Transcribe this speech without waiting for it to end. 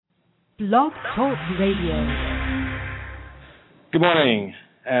Blog Talk Radio. Good morning,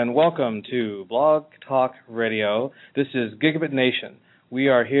 and welcome to Blog Talk Radio. This is Gigabit Nation. We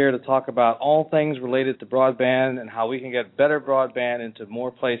are here to talk about all things related to broadband and how we can get better broadband into more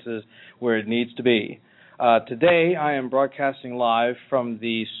places where it needs to be. Today, I am broadcasting live from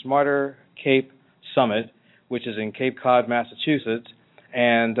the SmarterCape Summit, which is in Cape Cod, Massachusetts,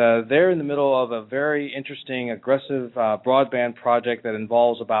 and they're in the middle of a very interesting, aggressive broadband project that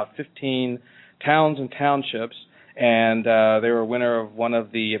involves about 15 towns and townships, and they were a winner of one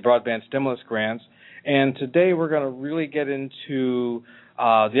of the broadband stimulus grants. And today we're going to really get into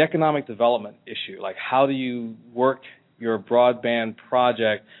the economic development issue, like how do you work your broadband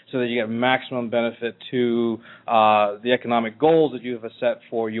project so that you get maximum benefit to the economic goals that you have set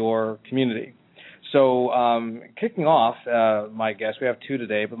for your community. So kicking off, my guest, we have two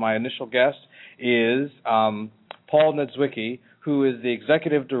today, but my initial guest is Paul Niedzwiecki, who is the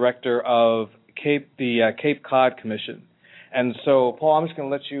Executive Director of the Cape Cod Commission. And so, Paul, I'm just going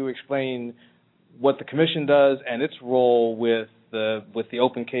to let you explain what the Commission does and its role with the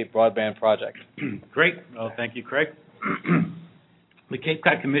Open Cape Broadband Project. Great. Well, thank you, Craig. The Cape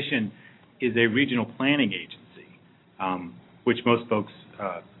Cod Commission is a regional planning agency, which most folks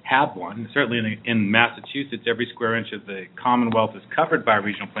have one. Certainly in Massachusetts, every square inch of the Commonwealth is covered by a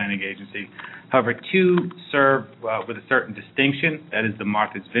regional planning agency. However, two serve with a certain distinction. That is the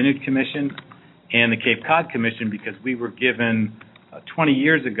Martha's Vineyard Commission and the Cape Cod Commission, because we were given 20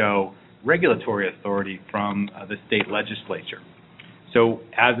 years ago regulatory authority from the state legislature. So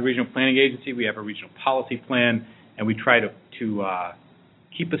as a regional planning agency, we have a regional policy plan, and we try to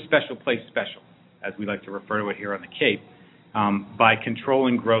keep a special place special, as we like to refer to it here on the Cape, by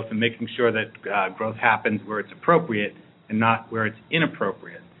controlling growth and making sure that growth happens where it's appropriate and not where it's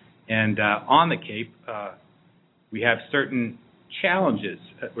inappropriate. And on the Cape, we have certain challenges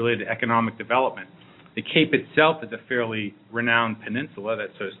related to economic development. The Cape itself is a fairly renowned peninsula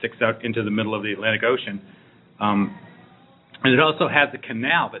that sort of sticks out into the middle of the Atlantic Ocean. And it also has a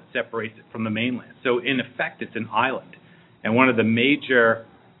canal that separates it from the mainland. So in effect, it's an island. And one of the major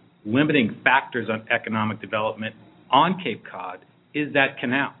limiting factors on economic development on Cape Cod is that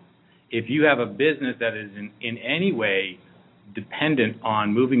canal. If you have a business that is in any way dependent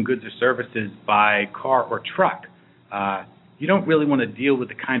on moving goods or services by car or truck, you don't really want to deal with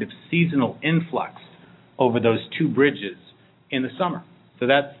the kind of seasonal influx over those two bridges in the summer. So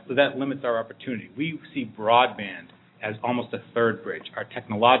that limits our opportunity. We see broadband as almost a third bridge, our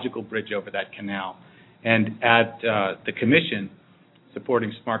technological bridge over that canal. And at the Commission,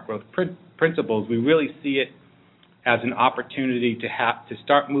 supporting smart growth principles, we really see it as an opportunity to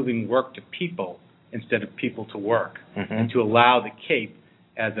start moving work to people instead of people to work, and to allow the Cape,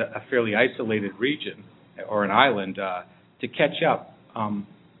 as a fairly isolated region or an island, to catch up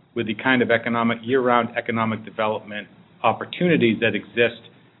with the kind of year-round economic development opportunities that exist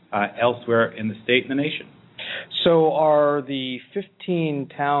elsewhere in the state and the nation. So are the 15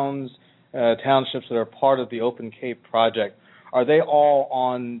 townships that are part of the Open Cape project, are they all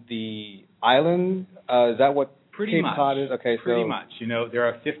on the island? Is that what Cape Cod is? Okay, pretty much. You know, there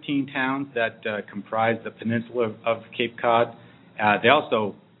are 15 towns that comprise the peninsula of Cape Cod. They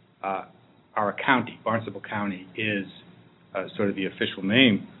also are a county. Barnstable County is sort of the official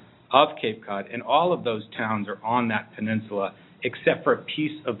name of Cape Cod, and all of those towns are on that peninsula except for a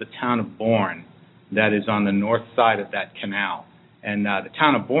piece of the town of Bourne that is on the north side of that canal. And the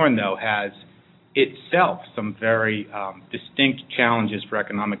town of Bourne, though, has itself some very distinct challenges for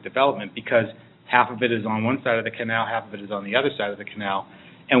economic development, because half of it is on one side of the canal, half of it is on the other side of the canal.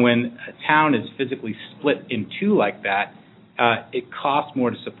 And when a town is physically split in two like that, it costs more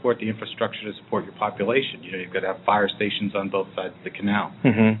to support the infrastructure to support your population. You know, you've got to have fire stations on both sides of the canal.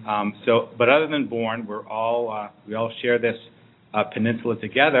 But other than Bourne, we all share this peninsula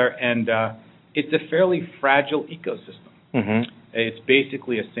together, and it's a fairly fragile ecosystem. It's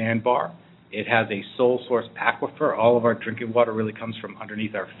basically a sandbar. It has a sole source aquifer. All of our drinking water really comes from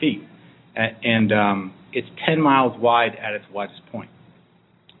underneath our feet. And it's 10 miles wide at its widest point.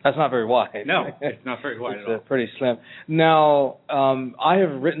 That's not very wide. No, it's not very wide at all. It's pretty slim. Now, I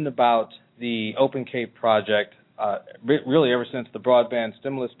have written about the Open Cape project really ever since the broadband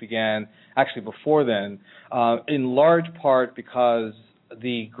stimulus began, actually before then, in large part because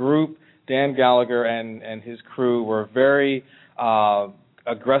the group, Dan Gallagher and his crew, were very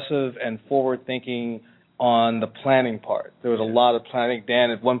aggressive and forward-thinking on the planning part. There was a lot of planning.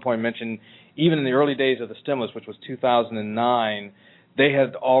 Dan at one point mentioned even in the early days of the stimulus, which was 2009, they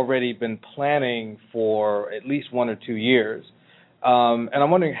had already been planning for at least 1 or 2 years. And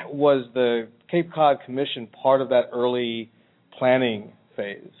I'm wondering, was the Cape Cod Commission part of that early planning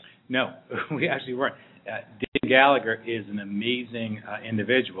phase. No, we actually weren't. Dan Gallagher is an amazing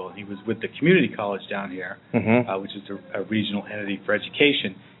individual. He was with the community college down here, which is a regional entity for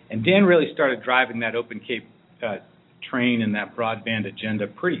education. And Dan really started driving that Open Cape train and that broadband agenda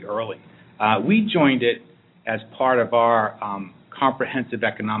pretty early. We joined it as part of our Comprehensive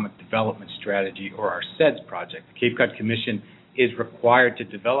Economic Development Strategy, or our CEDS project. The Cape Cod Commission is required to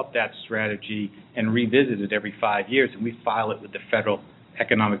develop that strategy and revisit it every 5 years, and we file it with the Federal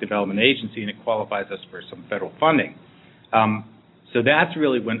Economic Development Agency, and it qualifies us for some federal funding. So that's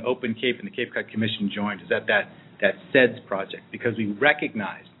really when Open Cape and the Cape Cod Commission joined, is that CEDS project, because we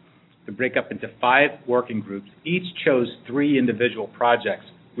recognized to break up into 5 working groups. Each chose 3 individual projects,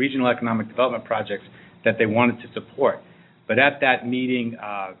 regional economic development projects, that they wanted to support. But at that meeting,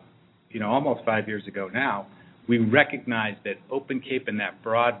 almost 5 years ago now, we recognized that Open Cape and that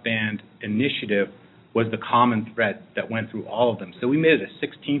broadband initiative was the common thread that went through all of them. So we made it a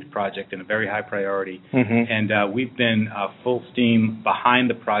 16th project and a very high priority, and we've been full steam behind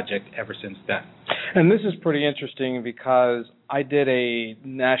the project ever since then. And this is pretty interesting because I did a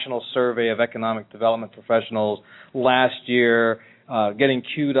national survey of economic development professionals last year, getting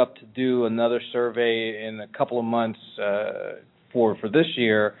queued up to do another survey in a couple of months for this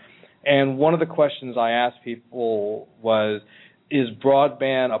year. And one of the questions I asked people was, is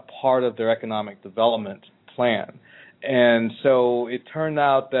broadband a part of their economic development plan? And so it turned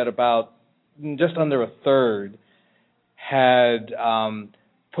out that about just under a third had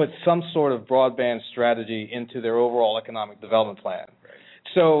put some sort of broadband strategy into their overall economic development plan. Right.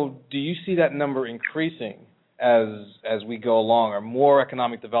 So do you see that number increasing as we go along? Are more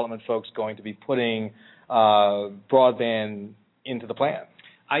economic development folks going to be putting broadband into the plan?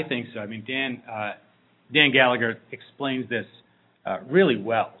 I think so. I mean, Dan Gallagher explains this really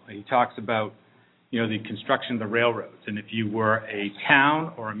well. He talks about, the construction of the railroads, and if you were a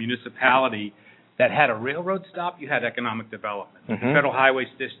town or a municipality that had a railroad stop, you had economic development. The federal highway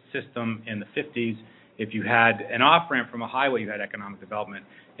system in the 50s, if you had an off-ramp from a highway, you had economic development.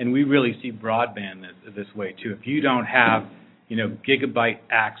 And we really see broadband this way, too. If you don't have, gigabyte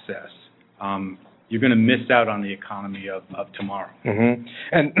access, you're going to miss out on the economy of tomorrow.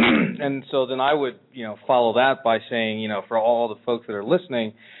 And so then I would, follow that by saying, for all the folks that are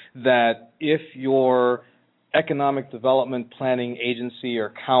listening, that if your economic development planning agency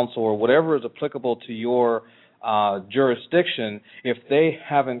or council or whatever is applicable to your jurisdiction, if they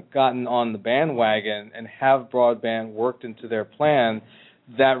haven't gotten on the bandwagon and have broadband worked into their plan,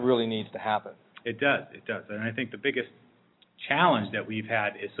 that really needs to happen. It does. And I think the biggest challenge that we've had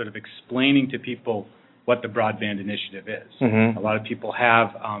is sort of explaining to people what the broadband initiative is. A lot of people have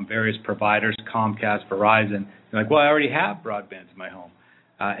various providers, Comcast, Verizon. They're like, well, I already have broadband in my home.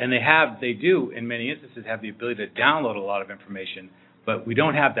 And they do, in many instances, have the ability to download a lot of information, but we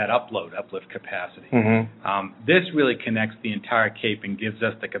don't have that uplift capacity. This really connects the entire Cape and gives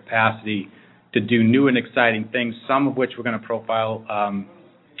us the capacity to do new and exciting things, some of which we're going to profile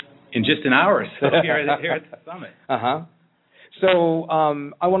in just an hour or so here at the summit. So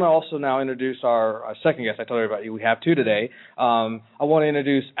I want to also now introduce our second guest. I told everybody we have 2 today. I want to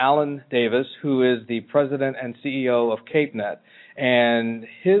introduce Alan Davis, who is the president and CEO of CapeNet. And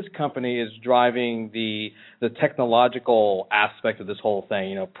his company is driving the technological aspect of this whole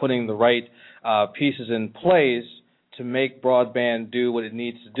thing, putting the right pieces in place to make broadband do what it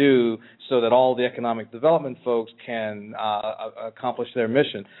needs to do so that all the economic development folks can accomplish their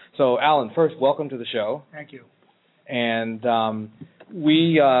mission. So, Alan, first, welcome to the show. Thank you. And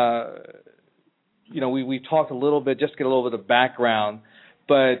we talked a little bit, just to get a little bit of background,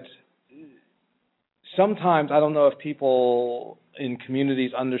 but sometimes I don't know if people in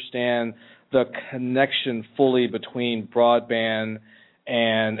communities understand the connection fully between broadband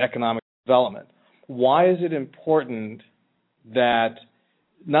and economic development. Why is it important that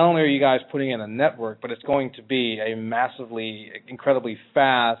not only are you guys putting in a network, but it's going to be a incredibly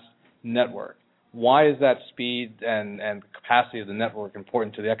fast network? Why is that speed and capacity of the network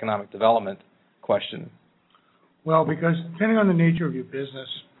important to the economic development question? Well, because depending on the nature of your business,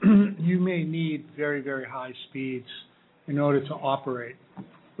 you may need very, very high speeds in order to operate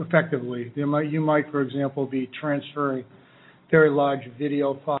effectively. You might, for example, be transferring very large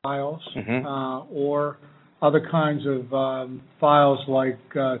video files or other kinds of files like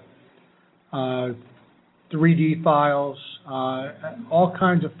 3D files, all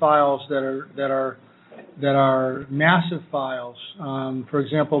kinds of files that are massive files. For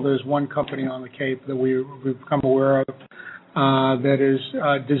example, there's one company on the Cape that we've become aware of that is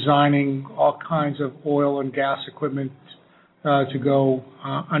designing all kinds of oil and gas equipment to go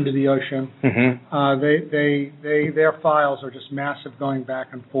under the ocean. Their files are just massive, going back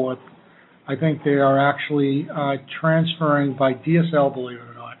and forth. I think they are actually transferring by DSL, believe it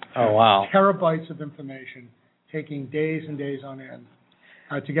or not. Oh, wow. Terabytes of information, taking days and days on end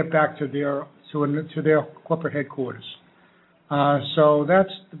to get back to their corporate headquarters. So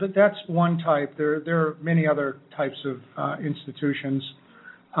that's one type. There are many other types of institutions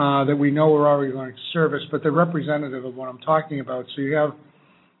that we know are already going to service, but they're representative of what I'm talking about. So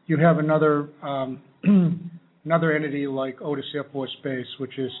you have another another entity like Otis Air Force Base,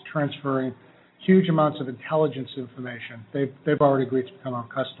 which is transferring huge amounts of intelligence information. They've already agreed to become our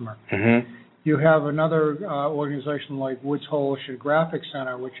customer. You have another organization like Woods Hole Oceanographic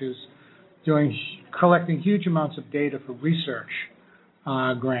Center, which is collecting huge amounts of data for research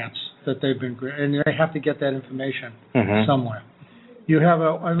grants that they've been, and they have to get that information somewhere. You have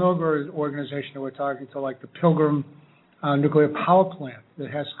another organization that we're talking to, like the Pilgrim Nuclear Power Plant,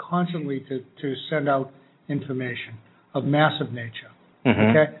 that has constantly to send out information of massive nature.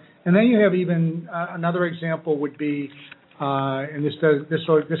 Okay, and then you have even another example would be, and this doesn't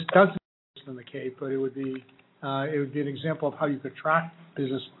exist in the Cape, but it would be an example of how you could track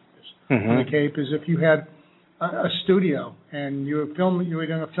business on the Cape. Is if you had a studio and you were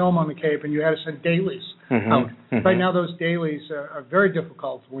doing a film on the Cape, and you had to send dailies out. Right now, those dailies are very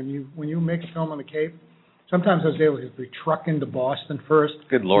difficult. When you make a film on the Cape, sometimes those dailies have to be trucked into Boston first.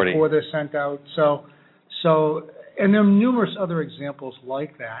 Good Lordy. Before they're sent out. So, and there are numerous other examples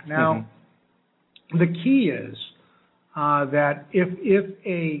like that. Now, the key is that if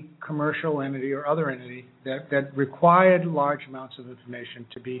a commercial entity or other entity that required large amounts of information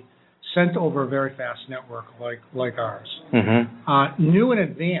to be sent over a very fast network like ours, knew in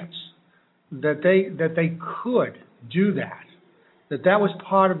advance that they could do that was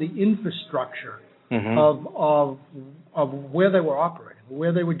part of the infrastructure of where they were operating,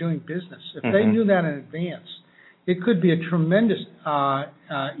 where they were doing business. If they knew that in advance, it could be a tremendous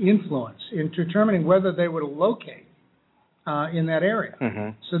influence in determining whether they would locate in that area.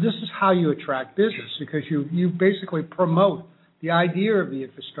 So this is how you attract business, because you basically promote the idea of the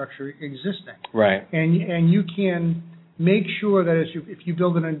infrastructure existing. Right. And you can make sure that if you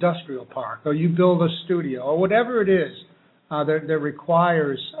build an industrial park, or you build a studio, or whatever it is that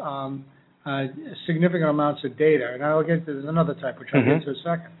requires significant amounts of data, and I'll get to there's another type which I'll get to in a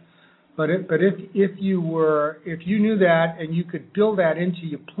second. But if you knew that and you could build that into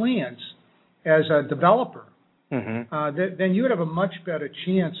your plans as a developer, then you would have a much better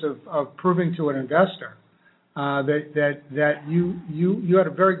chance of proving to an investor that you had a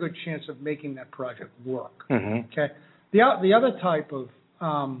very good chance of making that project work. Okay. The other type of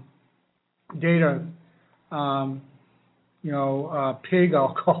data, pig,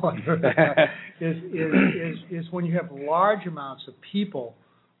 I'll call it, is when you have large amounts of people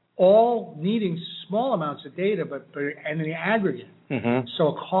all needing small amounts of data, but in the aggregate. So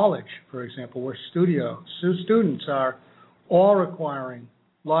a college, for example, where students are all requiring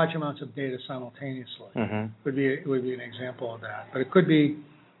large amounts of data simultaneously, would be an example of that. But it could be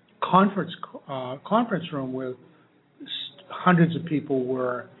conference room with hundreds of people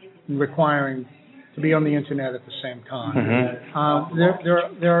were requiring to be on the internet at the same time.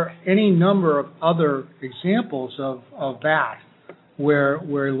 There are any number of other examples of that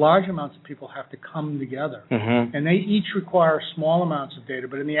where large amounts of people have to come together, and they each require small amounts of data,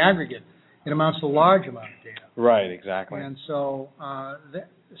 but in the aggregate, it amounts to a large amount of data. Right, exactly. And so,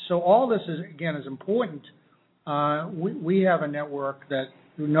 so all this is important. We have a network that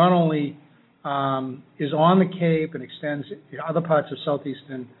not only is on the Cape and extends to other parts of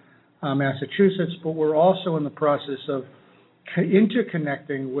southeastern Massachusetts, but we're also in the process of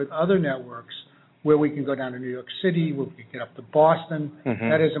interconnecting with other networks where we can go down to New York City, where we can get up to Boston.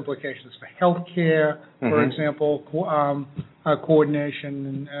 That has implications for healthcare, for example,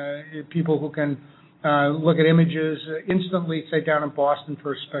 coordination, and people who can look at images instantly, say down in Boston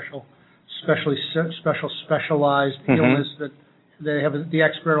for a specialized illness that they have. The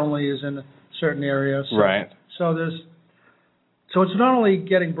expert only is in a certain area. So, right. So it's not only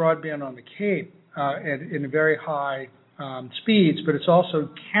getting broadband on the Cape in very high speeds, but it's also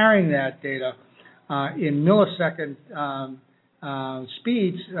carrying that data in millisecond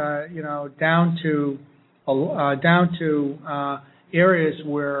speeds, down to areas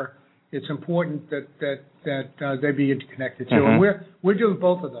where it's important that they be interconnected to, and we're doing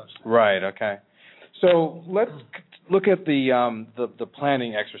both of those. Right. Okay. So let's look at the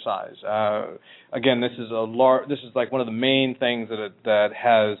planning exercise. Again, this is like one of the main things that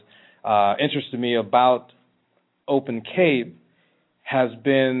has interested me about Open Cape has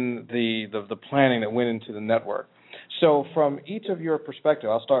been the planning that went into the network. So from each of your perspective,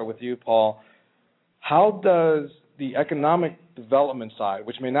 I'll start with you, Paul, how does the economic development side,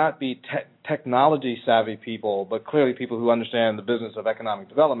 which may not be technology-savvy people, but clearly people who understand the business of economic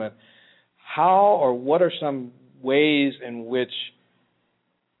development, how or what are some ways in which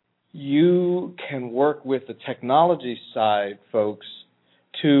you can work with the technology side folks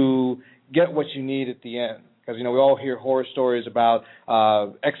to get what you need at the end? Because, we all hear horror stories about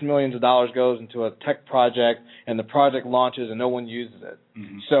X millions of dollars goes into a tech project and the project launches and no one uses it.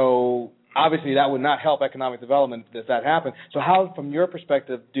 Mm-hmm. So obviously that would not help economic development if that happened. So how, from your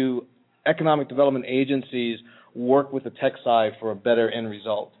perspective, do economic development agencies work with the tech side for a better end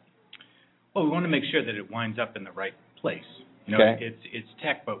result? Well, we want to make sure that it winds up in the right place. Okay. It's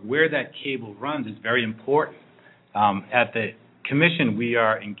tech, but where that cable runs is very important. At the Commission, we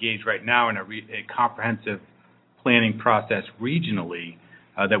are engaged right now in a comprehensive planning process regionally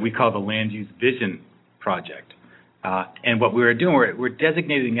that we call the Land Use Vision Project. And what we're doing, we're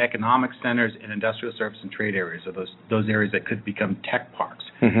designating economic centers and industrial service and trade areas, or those areas that could become tech parks.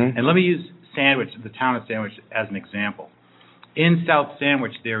 Mm-hmm. And let me use the town of Sandwich, as an example. In South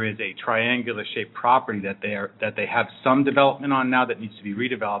Sandwich, there is a triangular-shaped property that they have some development on now that needs to be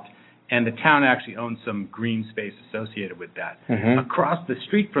redeveloped, and the town actually owns some green space associated with that. Mm-hmm. Across the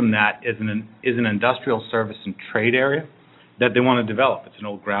street from that is an industrial service and trade area that they want to develop. It's an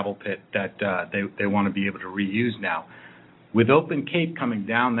old gravel pit that they want to be able to reuse now. With Open Cape coming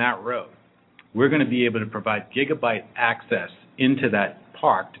down that road, we're going to be able to provide gigabyte access into that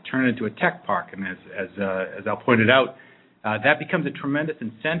park to turn it into a tech park. And as Al pointed out, that becomes a tremendous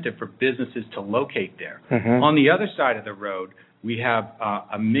incentive for businesses to locate there. Mm-hmm. On the other side of the road, we have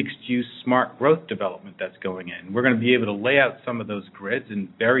a mixed-use smart growth development that's going in. We're going to be able to lay out some of those grids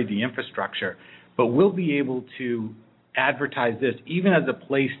and bury the infrastructure, but we'll be able to advertise this even as a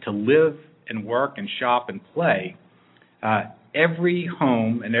place to live and work and shop and play. Every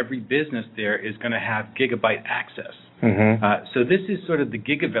home and every business there is going to have gigabyte access. Mm-hmm. So this is sort of the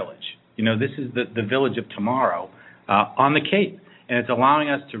gigavillage. This is the village of tomorrow on the Cape, and it's allowing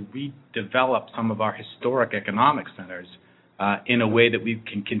us to redevelop some of our historic economic centers in a way that we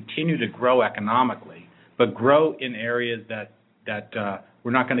can continue to grow economically, but grow in areas that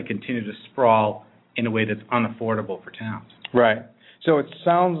we're not going to continue to sprawl in a way that's unaffordable for towns. Right. So it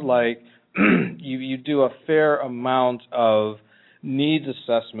sounds like you do a fair amount of needs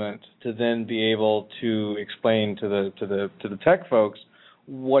assessment to then be able to explain to the tech folks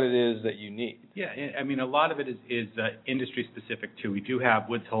what it is that you need. Yeah, I mean, a lot of it is industry specific too. We do have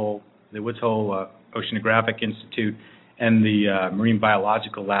the Woods Hole Oceanographic Institute and the Marine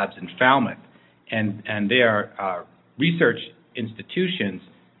Biological Labs in Falmouth, and they are research institutions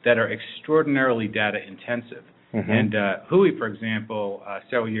that are extraordinarily data intensive. Mm-hmm. And Hui, for example,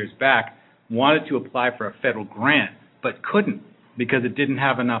 several years back, wanted to apply for a federal grant, but couldn't because it didn't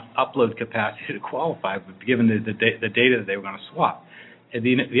have enough upload capacity to qualify, given the data that they were going to swap. And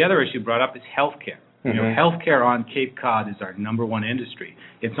the other issue brought up is healthcare. Mm-hmm. Healthcare on Cape Cod is our number one industry.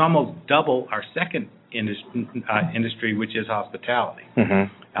 It's almost double our second industry, which is hospitality.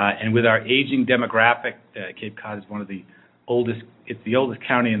 Mm-hmm. And with our aging demographic, Cape Cod is one of the oldest. It's the oldest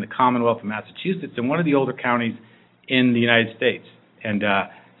county in the Commonwealth of Massachusetts and one of the older counties in the United States. And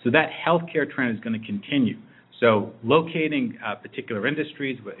so that healthcare trend is going to continue. So locating particular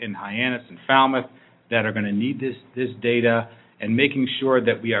industries in Hyannis and Falmouth that are going to need this data, and making sure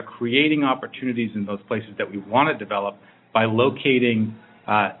that we are creating opportunities in those places that we want to develop by locating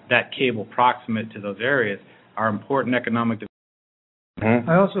that cable proximate to those areas are important economic development.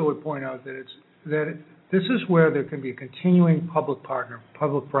 I also would point out that this is where there can be a continuing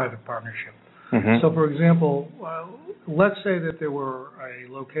public-private partnership. Mm-hmm. So, for example, let's say that there were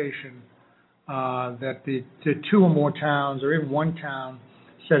a location that the two or more towns, or even one town,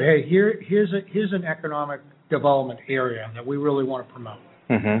 said, "Hey, here's an economic development area that we really want to promote."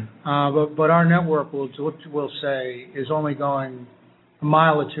 Mm-hmm. But our network will say is only going a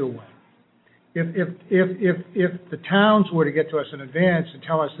mile or two away. If the towns were to get to us in advance and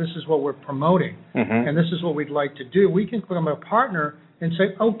tell us this is what we're promoting, mm-hmm. and this is what we'd like to do, we can become a partner and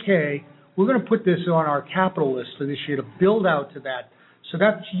say, okay, we're going to put this on our capital list for this year to build out to that. So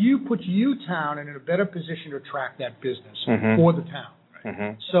that puts you town in a better position to attract that business mm-hmm. for the town. Right?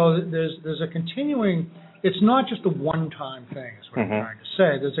 Mm-hmm. So there's a continuing. It's not just a one-time thing, is what mm-hmm. I'm trying to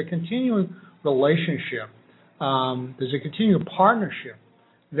say. There's a continuing relationship. There's a continuing partnership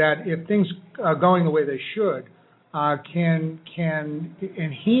that, if things are going the way they should, can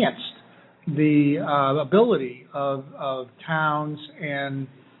enhance the ability of towns and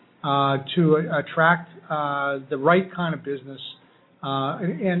to attract the right kind of business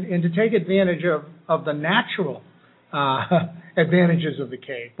and to take advantage of the natural advantages of the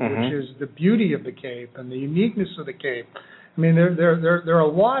Cape, which is the beauty of the Cape and the uniqueness of the Cape. I mean, there are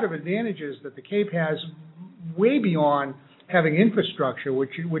a lot of advantages that the Cape has, way beyond having infrastructure,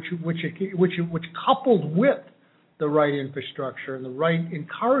 which coupled with the right infrastructure and the right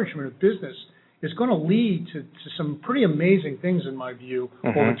encouragement of business is going to lead to some pretty amazing things, in my view,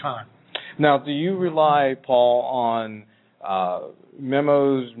 over time. Now, do you rely, Paul, on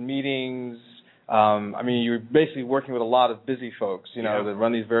memos, meetings? I mean, you're basically working with a lot of busy folks, that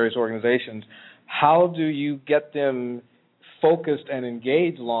run these various organizations. How do you get them focused and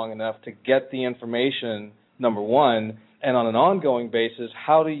engaged long enough to get the information, number one, and on an ongoing basis,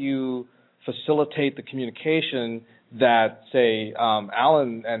 how do you facilitate the communication that, say,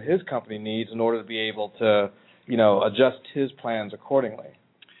 Alan and his company needs in order to be able to, adjust his plans accordingly?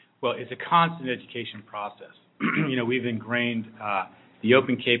 Well, it's a constant education process. We've ingrained the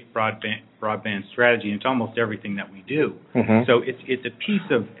Open Cape broadband strategy into almost everything that we do. So it's a piece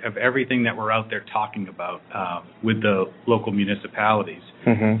of everything that we're out there talking about with the local municipalities.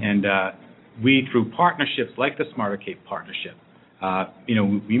 And we, through partnerships like the SmarterCape partnership,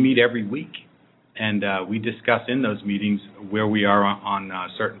 we meet every week, and we discuss in those meetings where we are on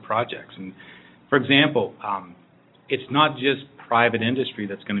certain projects. And for example, it's not just private industry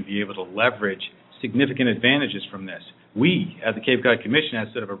that's going to be able to leverage significant advantages from this. We, as the Cape Cod Commission,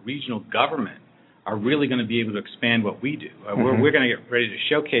 as sort of a regional government, are really going to be able to expand what we do. We're going to get ready to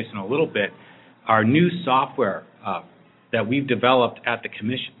showcase in a little bit our new software that we've developed at the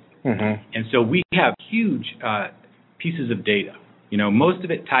Commission. And so we have huge pieces of data, most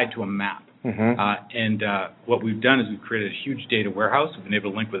of it tied to a map. And what we've done is we've created a huge data warehouse. We've been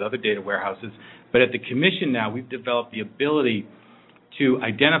able to link with other data warehouses. But at the Commission now, we've developed the ability to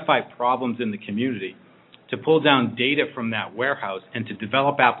identify problems in the community, to pull down data from that warehouse, and to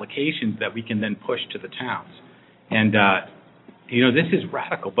develop applications that we can then push to the towns. And, this is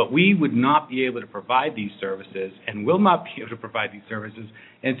radical, but we would not be able to provide these services and will not be able to provide these services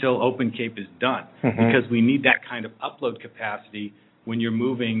until Open Cape is done, because we need that kind of upload capacity when you're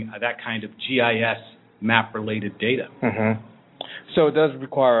moving that kind of GIS map-related data. So it does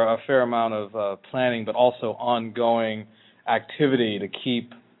require a fair amount of planning, but also ongoing activity to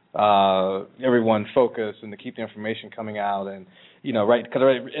keep everyone focused and to keep the information coming out. And, right, because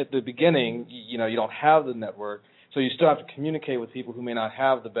at the beginning, you don't have the network, so you still have to communicate with people who may not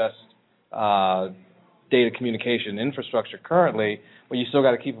have the best data communication infrastructure currently, but you still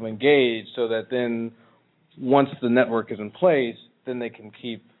got to keep them engaged so that then once the network is in place, then they can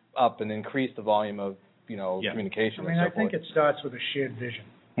keep up and increase the volume of, communication. I think it starts with a shared vision.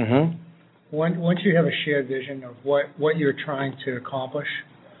 Once you have a shared vision of what you're trying to accomplish,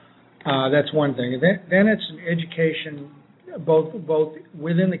 that's one thing. And then it's an education both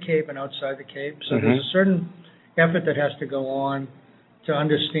within the Cape and outside the Cape. So there's a certain effort that has to go on to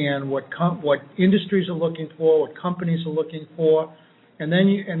understand what industries are looking for, what companies are looking for, and then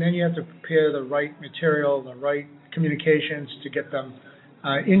you have to prepare the right material, the right communications to get them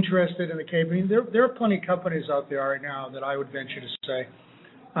interested in the Cape. I mean, there are plenty of companies out there right now that I would venture to say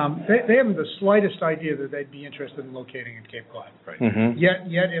they haven't the slightest idea that they'd be interested in locating in Cape Cod. Right. Yet,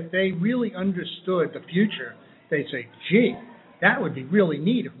 if they really understood the future, they'd say, "Gee, that would be really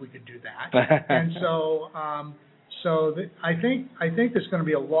neat if we could do that." And so, I think there's going to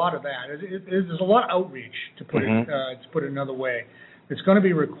be a lot of that. There's a lot of outreach, to put it another way. It's going to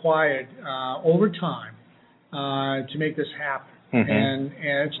be required over time to make this happen. And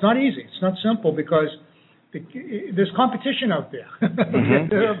it's not easy. It's not simple because there's competition out there.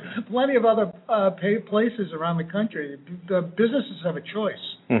 There are plenty of other places around the country. The businesses have a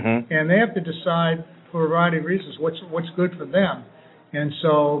choice, and they have to decide for a variety of reasons what's good for them. And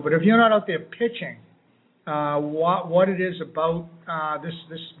so, but if you're not out there pitching what it is about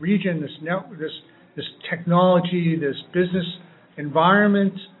this region, this technology, this business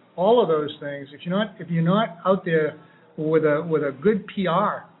environment, all of those things, if you're not out there with a good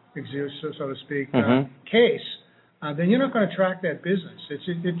PR, so to speak, case, then you're not going to attract that business.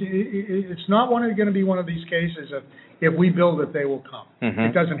 It's not going to be one of these cases of if we build it, they will come.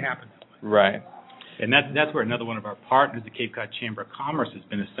 It doesn't happen that way. Right. And that's where another one of our partners, the Cape Cod Chamber of Commerce, has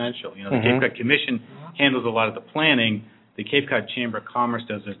been essential. The Cape Cod Commission handles a lot of the planning. The Cape Cod Chamber of Commerce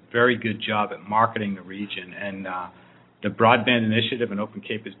does a very good job at marketing the region, and the Broadband initiative and Open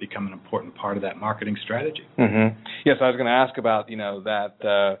Cape has become an important part of that marketing strategy. Yes, I was going to ask about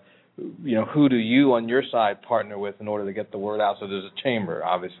that. Who do you on your side partner with in order to get the word out? So there's a chamber,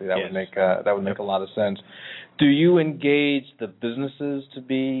 obviously that would make a lot of sense. Do you engage the businesses to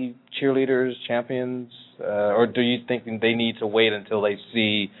be cheerleaders, champions, or do you think they need to wait until they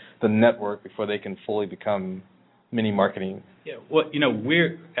see the network before they can fully become mini marketing? Yeah, well,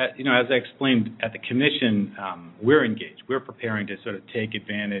 we're, as I explained at the commission, we're engaged. We're preparing to sort of take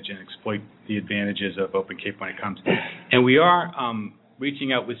advantage and exploit the advantages of Open Cape when it comes to, and we are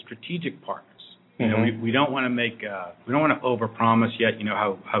reaching out with strategic partners. We don't want to we don't want to overpromise yet.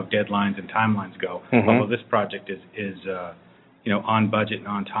 How deadlines and timelines go. Although this project is on budget and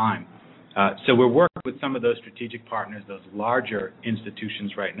on time. So we're working with some of those strategic partners, those larger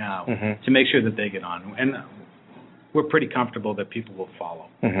institutions right now, to make sure that they get on. And we're pretty comfortable that people will follow.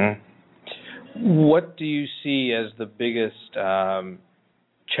 What do you see as the biggest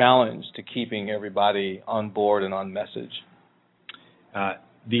challenge to keeping everybody on board and on message?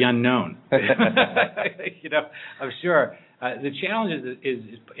 The unknown. I'm sure. The challenge is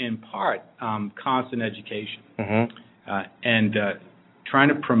in part constant education and trying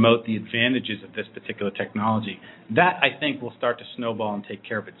to promote the advantages of this particular technology. That, I think, will start to snowball and take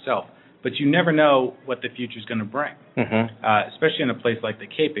care of itself. But you never know what the future is going to bring, especially in a place like the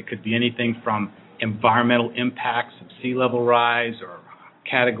Cape. It could be anything from environmental impacts of sea level rise or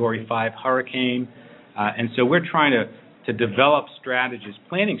Category 5 hurricane. And so we're trying to develop strategies,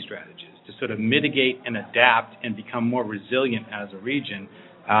 planning strategies, to sort of mitigate and adapt and become more resilient as a region.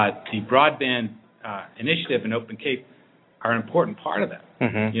 The Broadband initiative in Open Cape are an important part of that.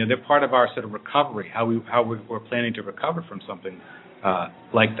 They're part of our sort of recovery, how we're planning to recover from something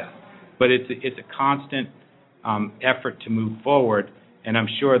like that. But it's a constant effort to move forward, and I'm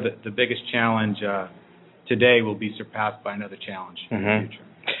sure that the biggest challenge today will be surpassed by another challenge in the future.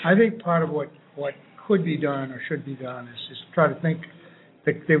 I think part of what could be done or should be done is try to think.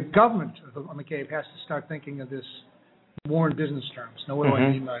 The government on the Cape has to start thinking of this more in business terms. Now, what do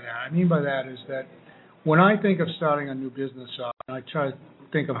I mean by that? I mean by that is that when I think of starting a new business up, and I try to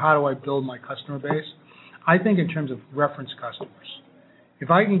think of how do I build my customer base, I think in terms of reference customers.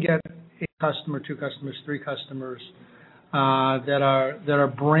 If I can get a customer, 2 customers, 3 customers that are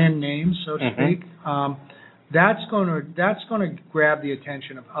brand names, so to speak, that's going to grab the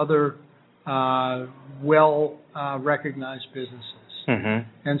attention of other recognized businesses.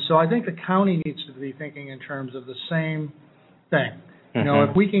 And so I think the county needs to be thinking in terms of the same thing.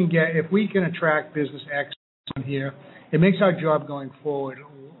 If we can attract business X in here, it makes our job going forward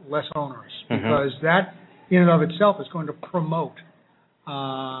less onerous, because that in and of itself is going to promote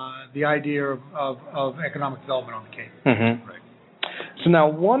the idea of economic development on the Cape. Right. So now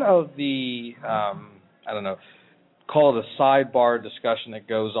one of the, call it a sidebar discussion that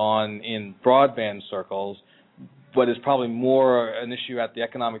goes on in broadband circles, but is probably more an issue at the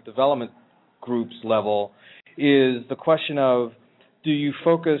economic development group's level, is the question of, do you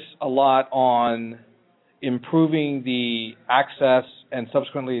focus a lot on improving the access and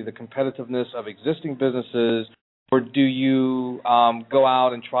subsequently the competitiveness of existing businesses, or do you go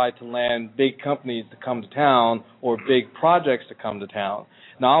out and try to land big companies to come to town or big projects to come to town?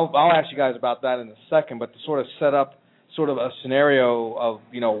 Now, I'll ask you guys about that in a second, but to sort of set up sort of a scenario of,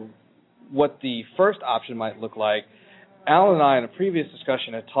 what the first option might look like, Alan and I in a previous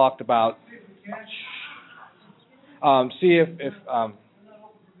discussion had talked about see if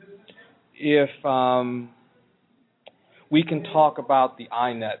we can talk about the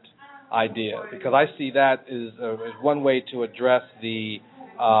iNet idea, because I see that as one way to address the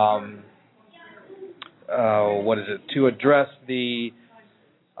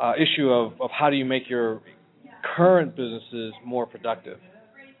issue of how do you make your current businesses more productive.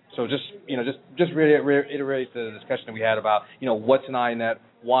 So just reiterate the discussion that we had about, what's an iNet,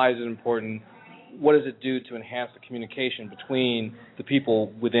 why is it important, what does it do to enhance the communication between the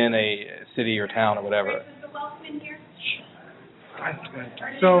people within a city or town or whatever.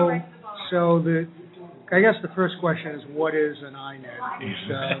 So I guess the first question is, what is an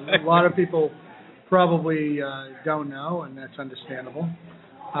iNet? A lot of people probably don't know, and that's understandable.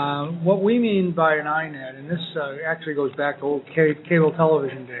 What we mean by an iNet, and this actually goes back to old cable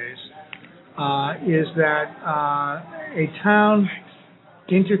television days, is that a town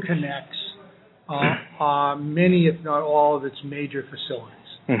interconnects many, if not all, of its major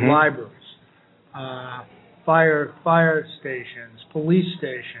facilities, libraries, fire stations, police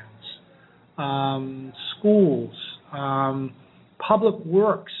stations, schools, public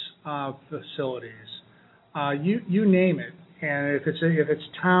works facilities, you name it. And if it's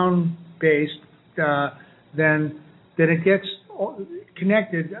town-based, then it gets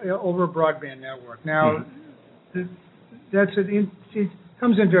connected over a broadband network. Now, it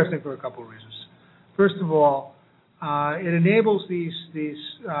comes interesting for a couple of reasons. First of all, it enables these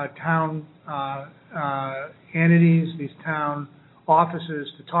town entities, these town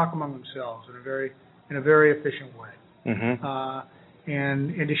offices, to talk among themselves in a very efficient way,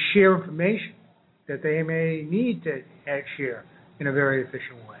 and to share information that they may need to share in a very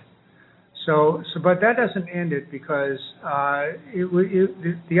efficient way. But that doesn't end it, because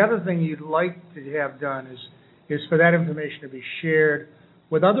the other thing you'd like to have done is for that information to be shared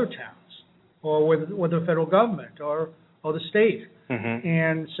with other towns, or with the federal government, or the state. Mm-hmm.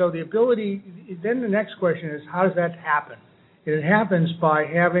 And so the ability, then the next question is, how does that happen? It happens by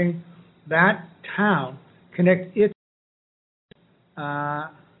having that town connect its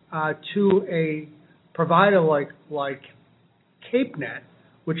to a provider like CapeNet,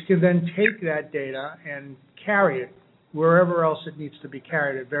 which can then take that data and carry it wherever else it needs to be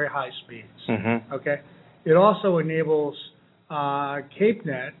carried at very high speeds. Mm-hmm. Okay. It also enables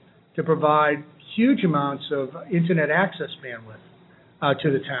CapeNet to provide huge amounts of internet access bandwidth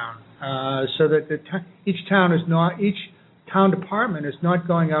to the town, so that each town department is not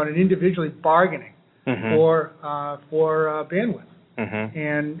going out and individually bargaining mm-hmm. for bandwidth, mm-hmm.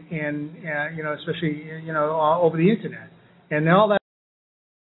 and especially over the internet, and all that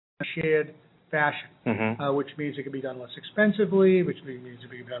in a shared fashion, mm-hmm. Which means it can be done less expensively, which means it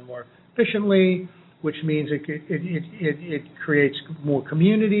can be done more efficiently, which means it creates more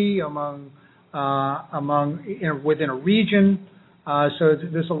community within a region. So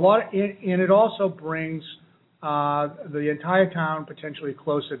there's a lot, and it also brings the entire town potentially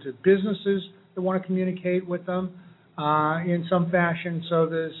closer to businesses that want to communicate with them in some fashion. So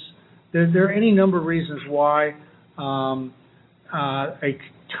there are any number of reasons why a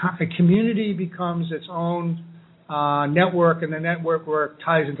community becomes its own network, and the network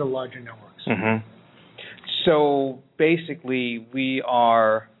ties into larger networks. Mm-hmm. So basically, we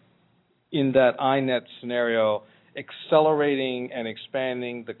are, in that iNet scenario, accelerating and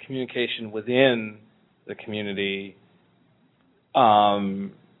expanding the communication within the community, not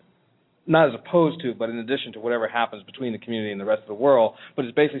as opposed to, but in addition to whatever happens between the community and the rest of the world. But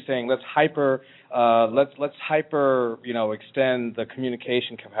it's basically saying let's hyper extend the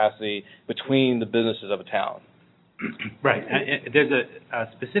communication capacity between the businesses of a town. Right. There's a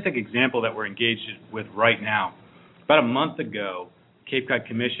specific example that we're engaged with right now. About a month ago, Cape Cod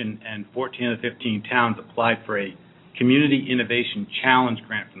Commission and 14 of the 15 towns applied for a Community Innovation Challenge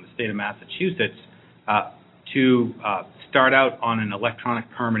grant from the state of Massachusetts to start out on an electronic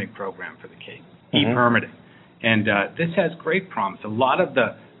permitting program for the Cape, mm-hmm. e-permitting. And this has great promise. A lot of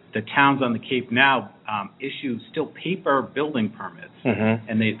the towns on the Cape now issue still paper building permits, mm-hmm.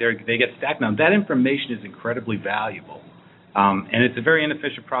 and they get stacked. Now, that information is incredibly valuable, and it's a very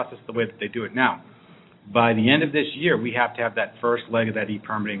inefficient process the way that they do it now. By the end of this year, we have to have that first leg of that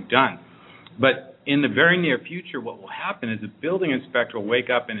e-permitting done. But in the very near future, what will happen is a building inspector will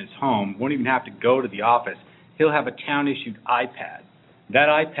wake up in his home, won't even have to go to the office. He'll have a town-issued iPad. That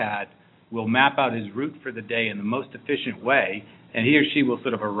iPad will map out his route for the day in the most efficient way, and he or she will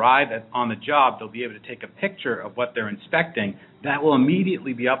sort of arrive on the job. They'll be able to take a picture of what they're inspecting. That will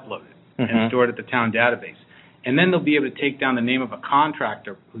immediately be uploaded mm-hmm. and stored at the town database. And then they'll be able to take down the name of a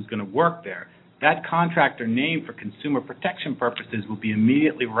contractor who's going to work there. That contractor name for consumer protection purposes will be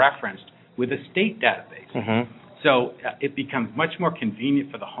immediately referenced with a state database. Mm-hmm. So it becomes much more convenient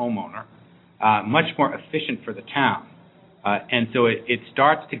for the homeowner, much more efficient for the town. And so it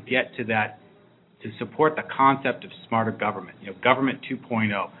starts to get to that, to support the concept of smarter government, government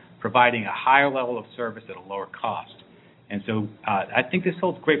 2.0, providing a higher level of service at a lower cost. And so I think this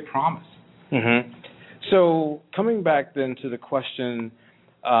holds great promise. Mm-hmm. So coming back then to the question,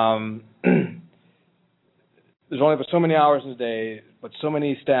 there's only so many hours in a day, but so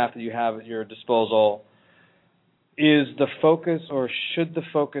many staff that you have at your disposal. Is the focus, or should the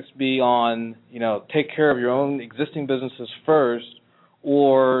focus be on, take care of your own existing businesses first,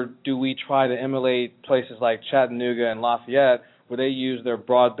 or do we try to emulate places like Chattanooga and Lafayette, where they use their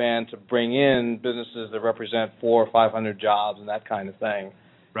broadband to bring in businesses that represent 400 or 500 jobs and that kind of thing?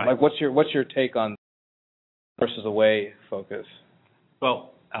 Right. Like, what's your take on versus away focus? Well,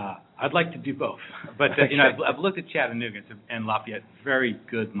 I'd like to do both, but I've looked at Chattanooga and Lafayette, very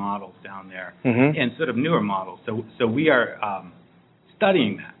good models down there, mm-hmm. and sort of newer models. So we are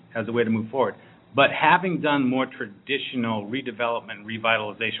studying that as a way to move forward. But having done more traditional redevelopment,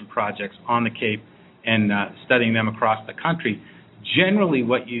 revitalization projects on the Cape and studying them across the country, generally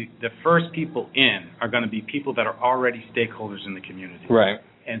the first people in are going to be people that are already stakeholders in the community. Right.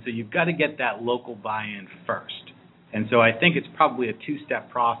 And so you've got to get that local buy-in first. And so I think it's probably a two-step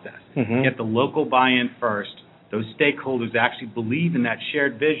process. Mm-hmm. Get the local buy-in first. Those stakeholders actually believe in that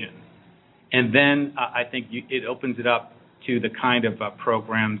shared vision. And then I think it opens it up to the kind of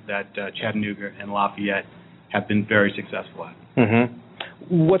programs that Chattanooga and Lafayette have been very successful at.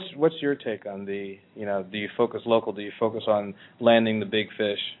 Mm-hmm. What's your take on do you focus local? Do you focus on landing the big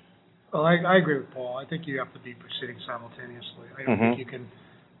fish? Well, I agree with Paul. I think you have to be proceeding simultaneously. I don't think you can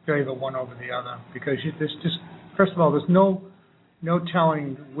favor one over the other because there's just, first of all, there's no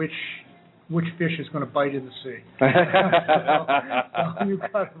telling which fish is going to bite in the sea. So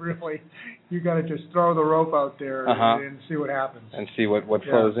you got to just throw the rope out there and see what happens. And see what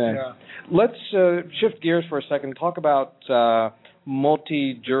flows in. Yeah. Let's shift gears for a second and talk about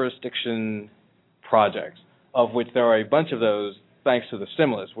multi-jurisdiction projects, of which there are a bunch of those thanks to the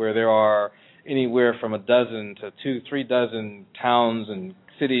stimulus, where there are anywhere from a dozen to 2-3 dozen towns and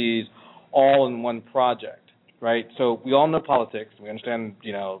cities all in one project. Right, so we all know politics. We understand,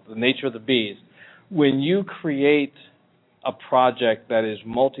 the nature of the beast. When you create a project that is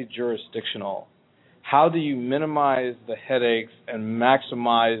multi-jurisdictional, how do you minimize the headaches and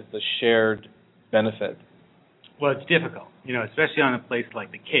maximize the shared benefit? Well, it's difficult, especially on a place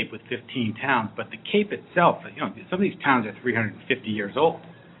like the Cape with 15 towns. But the Cape itself, some of these towns are 350 years old.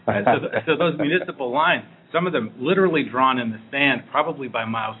 So those municipal lines, some of them literally drawn in the sand, probably by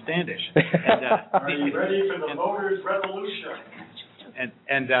Miles Standish. And, are you ready for the voters' revolution?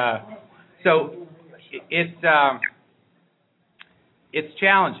 So it's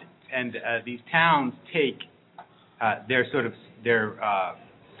challenging, and these towns take their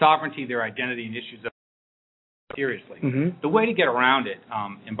sovereignty, their identity, and issues seriously. The way to get around it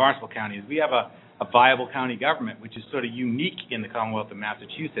in Barnstable County is we have a viable county government, which is sort of unique in the Commonwealth of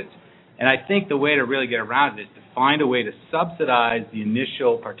Massachusetts. And I think the way to really get around it is to find a way to subsidize the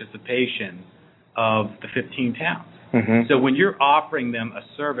initial participation of the 15 towns. So when you're offering them a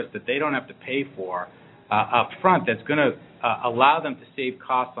service that they don't have to pay for up front, that's going to allow them to save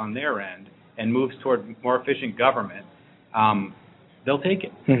costs on their end and moves toward more efficient government, they'll take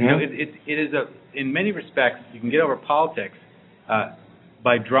it. It is in many respects, you can get over politics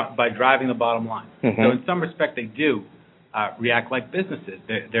by driving the bottom line. So in some respect, they do react like businesses.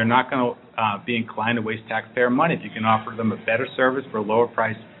 They're not going to be inclined to waste taxpayer money. If you can offer them a better service for a lower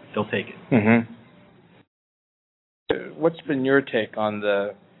price, they'll take it. What's been your take on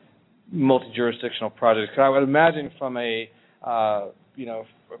the multi-jurisdictional projects? Because I would imagine from a,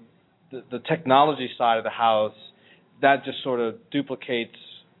 the technology side of the house, that just sort of duplicates.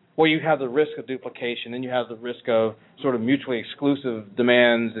 Well, you have the risk of duplication, and you have the risk of sort of mutually exclusive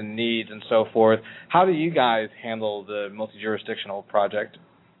demands and needs and so forth. How do you guys handle the multi-jurisdictional project?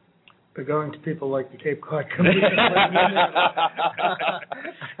 By going to people like the Cape Cod Commission.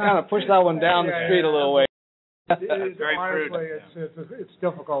 Kind of push that one down the street a little way. It's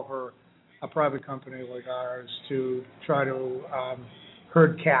difficult for a private company like ours to try to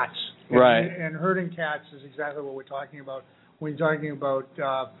herd cats. Right. And herding cats is exactly what we're talking about. When you're talking about,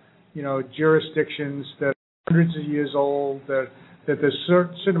 jurisdictions that are hundreds of years old, that there's a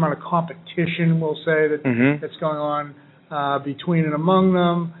certain amount of competition, we'll say, that's going on between and among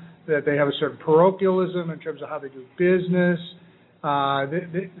them, that they have a certain parochialism in terms of how they do business.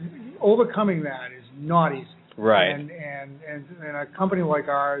 Overcoming that is not easy. Right. And a company like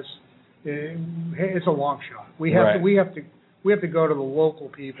ours, it's a long shot. We have to go to the local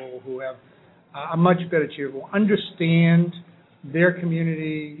people who have a much better chance, will understand their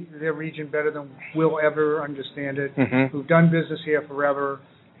community, their region better than we'll ever understand it, who've done business here forever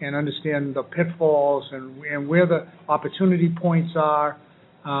and understand the pitfalls and where the opportunity points are.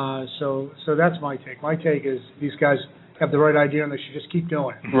 So that's my take. My take is these guys have the right idea and they should just keep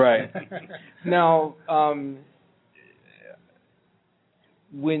doing it. Right. Now,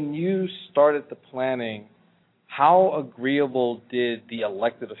 when you started the planning, how agreeable did the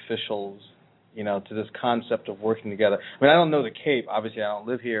elected officials, to this concept of working together? I mean, I don't know the Cape. Obviously, I don't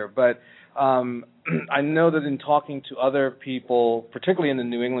live here. But I know that in talking to other people, particularly in the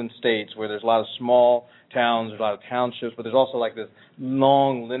New England states, where there's a lot of small towns, there's a lot of townships, but there's also like this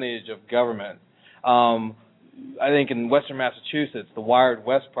long lineage of government. I think in Western Massachusetts, the Wired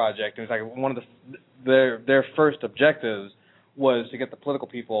West project, it was like one of their first objectives was to get the political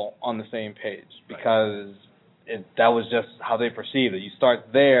people on the same page, because that was just how they perceived it. You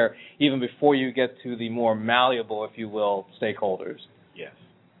start there even before you get to the more malleable, if you will, stakeholders. Yes.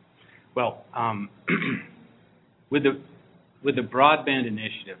 Well, with the broadband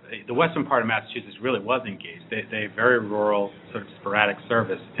initiative, the western part of Massachusetts really was engaged. They have very rural, sort of sporadic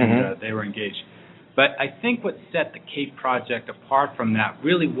service, and they were engaged. But I think what set the Cape project apart from that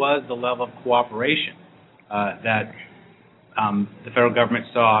really was the level of cooperation that the federal government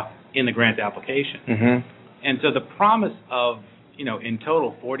saw in the grant application. And so the promise of, in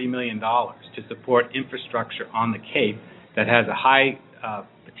total $40 million to support infrastructure on the Cape that has a high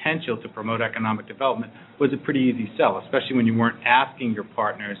potential to promote economic development was a pretty easy sell, especially when you weren't asking your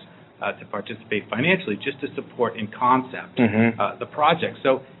partners to participate financially just to support in concept the project.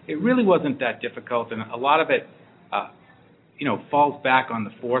 So it really wasn't that difficult, and a lot of it, falls back on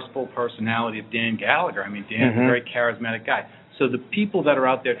the forceful personality of Dan Gallagher. I mean, Dan's a very charismatic guy. So the people that are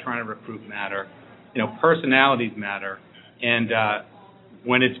out there trying to recruit matter. Personalities matter, and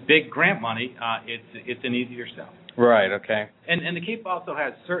when it's big grant money, it's an easier sell. Right. Okay. And the Cape also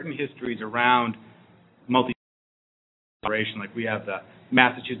has certain histories around multi-operation, like we have the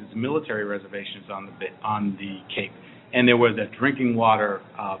Massachusetts military reservations on the Cape, and there was a drinking water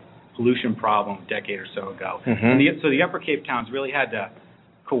pollution problem a decade or so ago. And so the Upper Cape towns really had to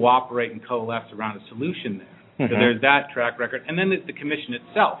cooperate and coalesce around a solution there. So there's that track record, and then there's the commission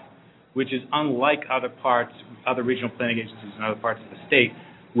itself, which is unlike other regional planning agencies in other parts of the state,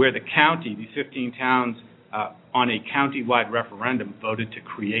 where the county, these 15 towns, on a county-wide referendum, voted to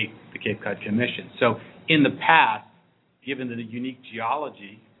create the Cape Cod Commission. So in the past, given the unique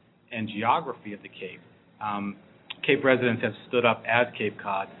geology and geography of the Cape, Cape residents have stood up as Cape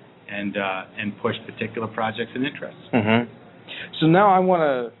Cod and pushed particular projects and interests. So now I want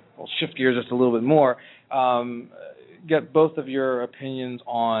to shift gears just a little bit more, get both of your opinions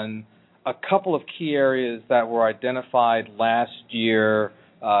on a couple of key areas that were identified last year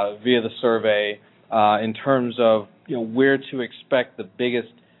via the survey in terms of where to expect the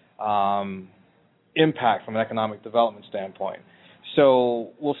biggest impact from an economic development standpoint. So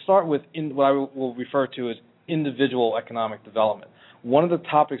we'll start with what I will refer to as individual economic development. One of the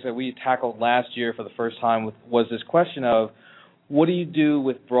topics that we tackled last year for the first time was this question of what do you do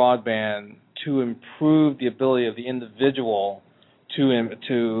with broadband to improve the ability of the individual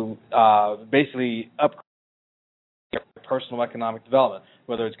to basically upgrade personal economic development,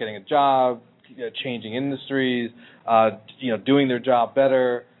 whether it's getting a job, changing industries, doing their job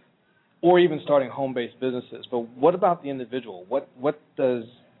better, or even starting home-based businesses. But what about the individual? What's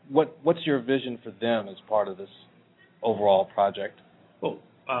your vision for them as part of this overall project? Well,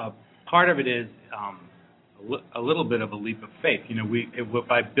 part of it is a little bit of a leap of faith.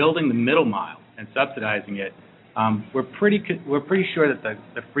 By building the middle mile and subsidizing it, we're pretty sure that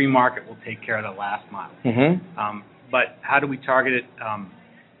the free market will take care of the last mile. But how do we target it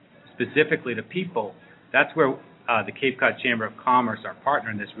specifically to people? That's where the Cape Cod Chamber of Commerce, our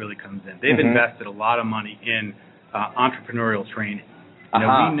partner in this, really comes in. They've invested a lot of money in entrepreneurial training.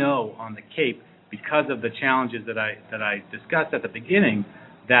 We know on the Cape, because of the challenges that I discussed at the beginning,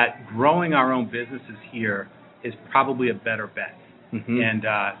 that growing our own businesses here is probably a better bet. And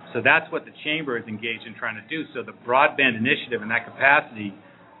so that's what the Chamber is engaged in trying to do. So the Broadband initiative in that capacity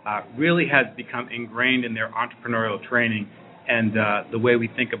really has become ingrained in their entrepreneurial training and the way we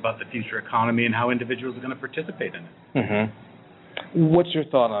think about the future economy and how individuals are going to participate in it. What's your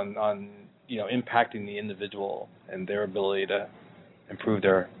thought on impacting the individual and their ability to improve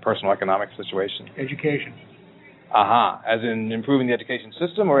their personal economic situation? Education. As in improving the education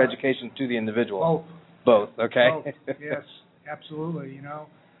system or education to the individual? Both. Okay. Both. Yes, absolutely.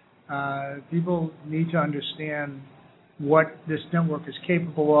 People need to understand what this network is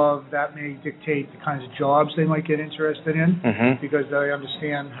capable of. That may dictate the kinds of jobs they might get interested in, because they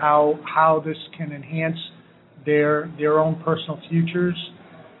understand how this can enhance their own personal futures.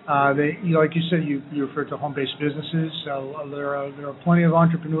 Like you said, you referred to home-based businesses. So there are plenty of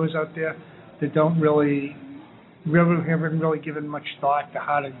entrepreneurs out there that haven't really given much thought to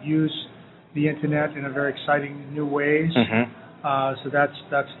how to use the internet in a very exciting new ways. So that's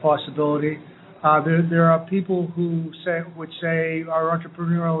a possibility. There are people who would say are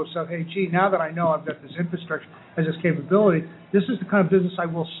entrepreneurial, so hey, gee, now that I know I've got this infrastructure, has this capability, this is the kind of business I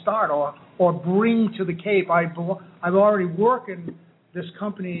will start or bring to the Cape. I've already worked in this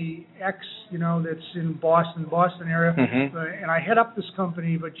company X, that's in Boston area, and I head up this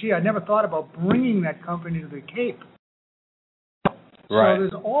company, but gee, I never thought about bringing that company to the Cape. Right. So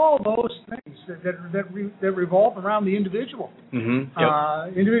there's all those things that revolve around the individual,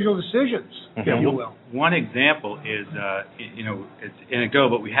 individual decisions, if you will. One example is, it's anecdotal,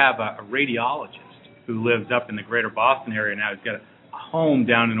 but we have a radiologist who lives up in the greater Boston area now. He's got a home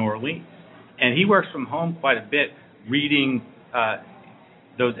down in Orleans, and he works from home quite a bit, reading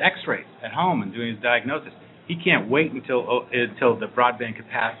those X-rays at home and doing his diagnosis. He can't wait until the broadband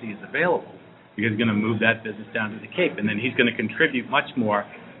capacity is available, because he's going to move that business down to the Cape, and then he's going to contribute much more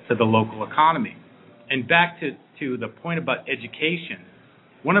to the local economy. And back to the point about education,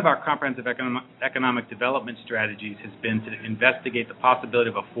 one of our comprehensive economic development strategies has been to investigate the possibility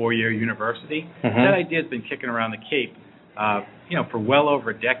of a 4-year university. That idea has been kicking around the Cape, for well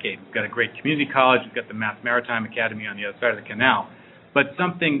over a decade. We've got a great community college. We've got the Mass Maritime Academy on the other side of the canal. But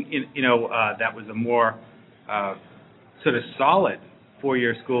something, that was a more sort of solid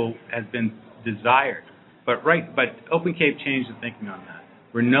four-year school has been desired. But Open Cape changed the thinking on that.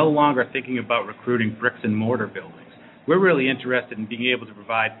 We're no longer thinking about recruiting bricks and mortar buildings. We're really interested in being able to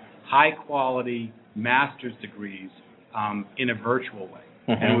provide high-quality master's degrees in a virtual way.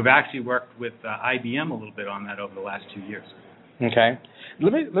 Mm-hmm. And we've actually worked with IBM a little bit on that over the last 2 years. Okay.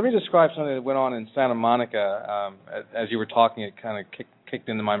 Let me describe something that went on in Santa Monica. As you were talking, it kind of kicked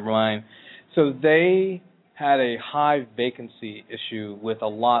into my mind. So they had a high vacancy issue with a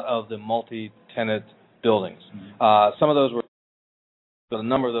lot of the multi-tenant buildings. Mm-hmm. Some of those were, a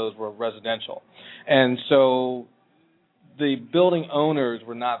number of those were residential. And so the building owners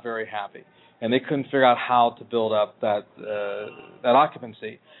were not very happy, and they couldn't figure out how to build up that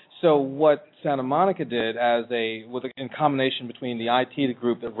occupancy. So what Santa Monica did, in combination between the IT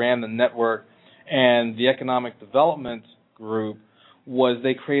group that ran the network and the economic development group, was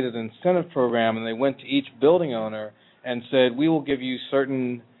they created an incentive program, and they went to each building owner and said, we will give you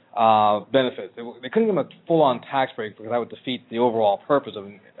certain benefits. They couldn't give them a full-on tax break because that would defeat the overall purpose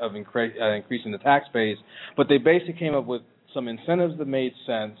of increasing the tax base. But they basically came up with some incentives that made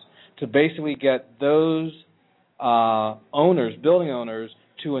sense to basically get those building owners,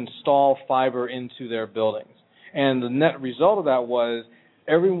 to install fiber into their buildings. And the net result of that was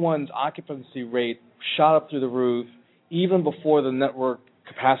everyone's occupancy rate shot up through the roof even before the network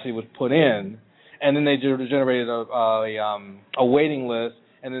capacity was put in. And then they generated a waiting list,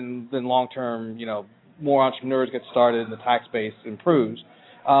 and then long-term, more entrepreneurs get started and the tax base improves.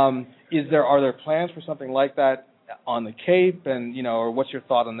 Are there plans for something like that on the Cape, and or what's your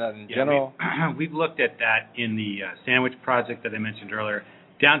thought on that in general? We've looked at that in the Sandwich project that I mentioned earlier.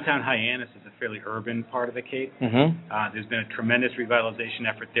 Downtown Hyannis is a fairly urban part of the Cape. Mm-hmm. There's been a tremendous revitalization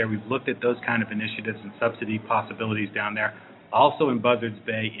effort there. We've looked at those kind of initiatives and subsidy possibilities down there, also in Buzzards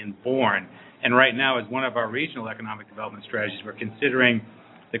Bay in Bourne. And right now, as one of our regional economic development strategies, we're considering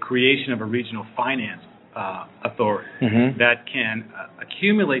the creation of a regional finance authority that can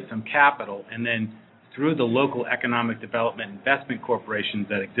accumulate some capital, and then through the local economic development investment corporations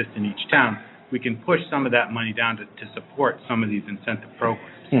that exist in each town, we can push some of that money down to support some of these incentive programs.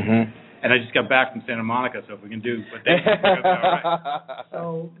 Mm-hmm. And I just got back from Santa Monica, so if we can do what they can, all right.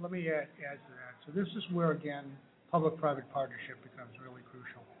 So let me add to that. So this is where, again, public-private partnership becomes really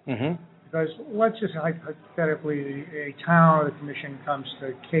crucial. Mm-hmm. Because let's just hypothetically, a town or the commission comes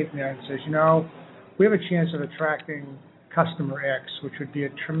to CapeNet and says, we have a chance of attracting customer X, which would be a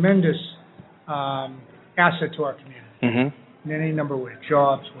tremendous asset to our community in any number of ways,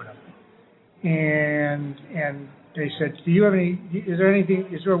 jobs, whatever. And they said,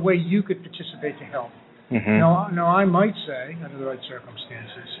 is there a way you could participate to help? Mm-hmm. Now, I might say, under the right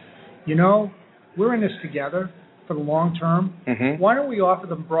circumstances, we're in this together for the long term. Mm-hmm. Why don't we offer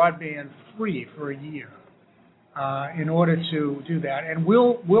them broadband free for a year in order to do that? And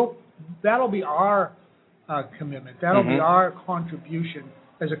that'll be our commitment. That'll be our contribution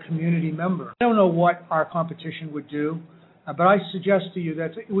as a community member. I don't know what our competition would do. But I suggest to you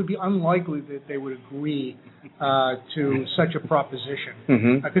that it would be unlikely that they would agree to such a proposition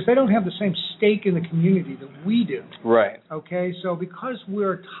because they don't have the same stake in the community that we do. Right. Okay. So because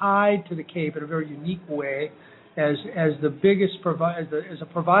we're tied to the Cape in a very unique way, as the biggest as a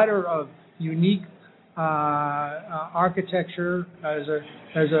provider of unique architecture, as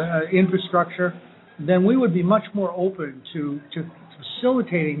a infrastructure, then we would be much more open to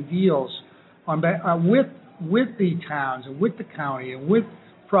facilitating deals with the towns and with the county and with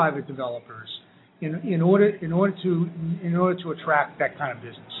private developers in order to attract that kind of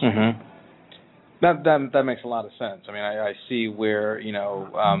business. Mm-hmm. That makes a lot of sense. I mean, I see where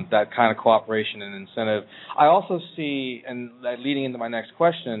that kind of cooperation and incentive. I also see, and leading into my next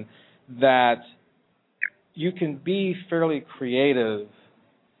question, that you can be fairly creative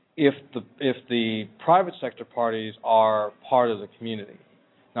if the private sector parties are part of the community.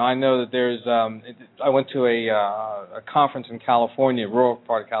 Now, I know that there's I went to a conference in California, rural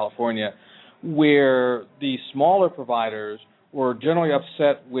part of California, where the smaller providers were generally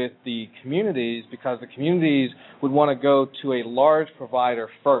upset with the communities because the communities would want to go to a large provider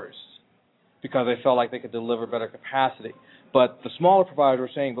first because they felt like they could deliver better capacity. But the smaller providers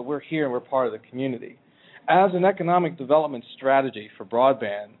were saying, but we're here and we're part of the community. As an economic development strategy for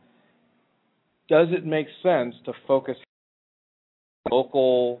broadband, does it make sense to focus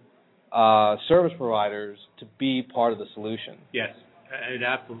local service providers to be part of the solution? Yes, it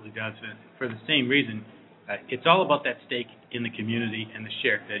absolutely does. For the same reason, it's all about that stake in the community and the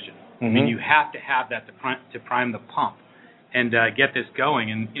shared vision. Mm-hmm. I mean, you have to have that to prime the pump and get this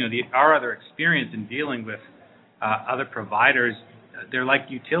going. And our other experience in dealing with other providers, they're like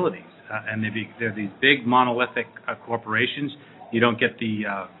utilities, and they're these big monolithic corporations. You don't get the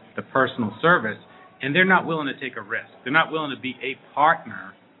personal service, and they're not willing to take a risk. They're not willing to be a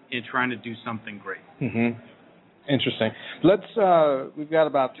partner in trying to do something great. Mm-hmm. Interesting. We've got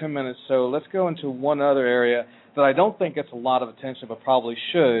about 10 minutes, so let's go into one other area that I don't think gets a lot of attention, but probably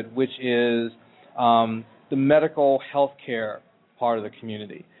should, which is the medical health care part of the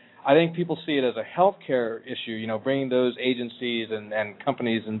community. I think people see it as a healthcare issue, bringing those agencies and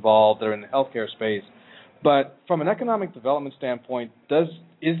companies involved that are in the healthcare space. But from an economic development standpoint,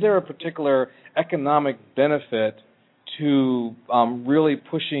 is there a particular economic benefit to really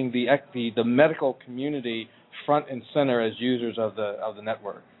pushing the medical community front and center as users of the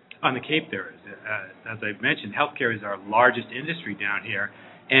network? On the Cape, there is. As I mentioned, healthcare is our largest industry down here,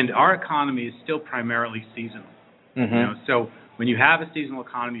 and our economy is still primarily seasonal. Mm-hmm. So when you have a seasonal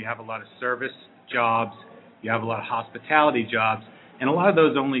economy, you have a lot of service jobs, you have a lot of hospitality jobs, and a lot of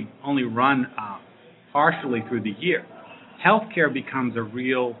those only run partially through the year. Healthcare becomes a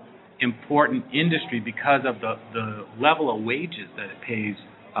real important industry because of the level of wages that it pays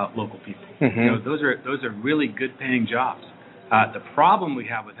local people. Mm-hmm. Those are really good paying jobs. The problem we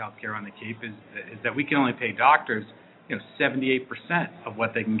have with healthcare on the Cape is that we can only pay doctors 78% of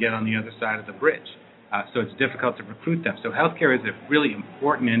what they can get on the other side of the bridge. So it's difficult to recruit them. So healthcare is a really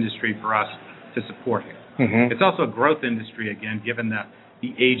important industry for us to support here. Mm-hmm. It's also a growth industry, again, given the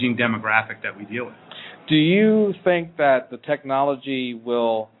aging demographic that we deal with. Do you think that the technology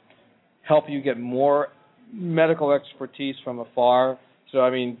will help you get more medical expertise from afar? So,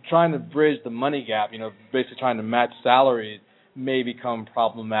 trying to bridge the money gap, basically trying to match salaries may become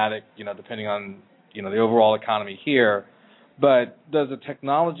problematic, depending on, the overall economy here. But does the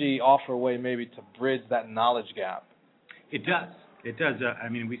technology offer a way maybe to bridge that knowledge gap? It does. It does.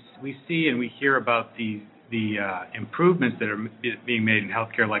 We see and we hear about the improvements that are being made in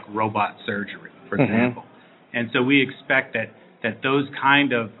healthcare, like robot surgery, for example. And so we expect that those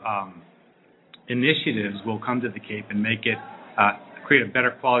kind of initiatives will come to the Cape and make it create a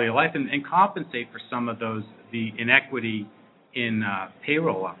better quality of life and compensate for some of the inequity in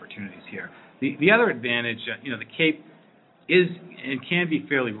payroll opportunities here. The other advantage, the Cape is and can be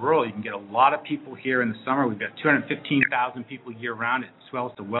fairly rural. You can get a lot of people here in the summer. We've got 215,000 people year-round. It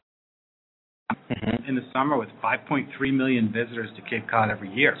swells to in the summer with 5.3 million visitors to Cape Cod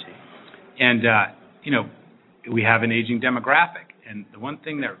every year. And, we have an aging demographic. And the one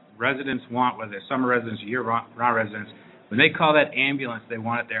thing that residents want, whether they're summer residents or year-round residents, when they call that ambulance, they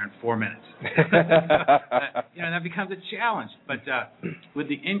want it there in 4 minutes. That becomes a challenge. But with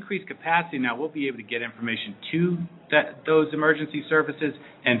the increased capacity now, we'll be able to get information to those emergency services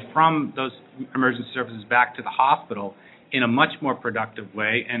and from those emergency services back to the hospital in a much more productive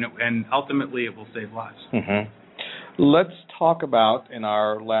way, and ultimately it will save lives. Mm-hmm. Let's talk about, in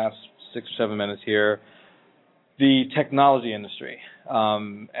our last 6 or 7 minutes here, the technology industry.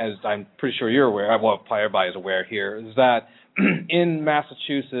 As I'm pretty sure you're aware, well, everybody is aware here, is that in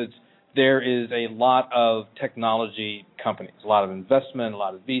Massachusetts there is a lot of technology companies, a lot of investment, a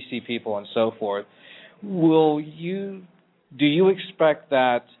lot of VC people, and so forth. Do you expect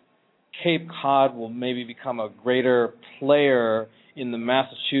that Cape Cod will maybe become a greater player in the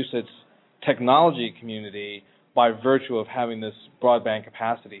Massachusetts technology community by virtue of having this broadband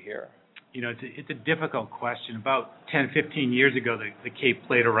capacity here? It's a difficult question. About 10, 15 years ago, the Cape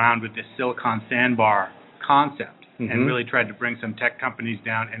played around with this silicon sandbar concept and really tried to bring some tech companies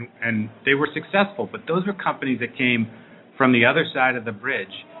down, and they were successful. But those were companies that came from the other side of the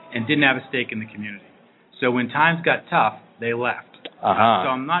bridge and didn't have a stake in the community. So when times got tough, they left. So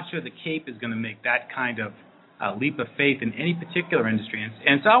I'm not sure the Cape is going to make that kind of leap of faith in any particular industry.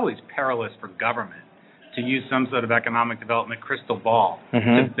 And it's always perilous for government to use some sort of economic development crystal ball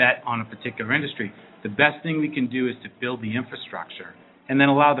to bet on a particular industry. The best thing we can do is to build the infrastructure and then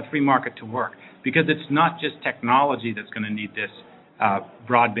allow the free market to work, because it's not just technology that's going to need this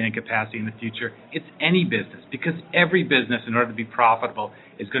broadband capacity in the future. It's any business, because every business, in order to be profitable,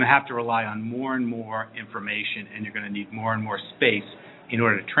 is going to have to rely on more and more information, and you're going to need more and more space in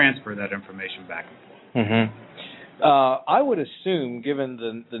order to transfer that information back and forth. I would assume,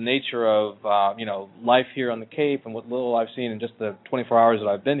 given the nature of life here on the Cape and what little I've seen in just the 24 hours that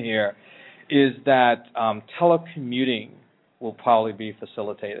I've been here, is that telecommuting will probably be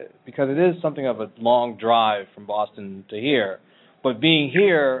facilitated, because it is something of a long drive from Boston to here. But being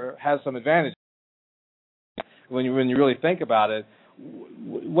here has some advantages. When you really think about it,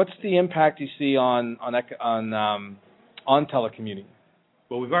 what's the impact you see on telecommuting?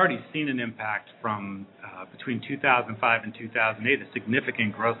 Well, we've already seen an impact from between 2005 and 2008, a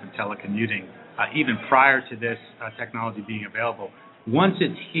significant growth in telecommuting, even prior to this technology being available. Once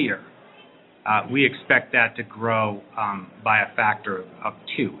it's here, we expect that to grow by a factor of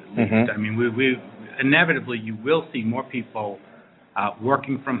 2 at least. Mm-hmm. I mean, we inevitably you will see more people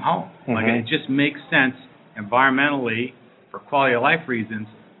working from home. Mm-hmm. Like, it just makes sense environmentally, for quality of life reasons,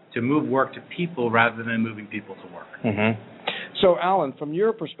 to move work to people rather than moving people to work. Mm-hmm. So, Alan, from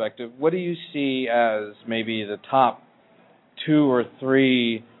your perspective, what do you see as maybe the top 2 or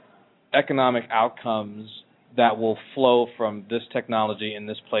 3 economic outcomes that will flow from this technology in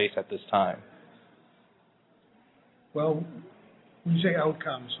this place at this time? Well, when you say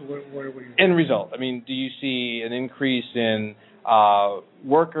outcomes, what are we? End result. I mean, do you see an increase in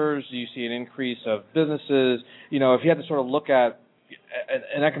workers? Do you see an increase of businesses? You know, if you had to sort of look at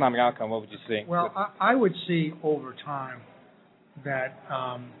an economic outcome, what would you think? Well, I would see over time that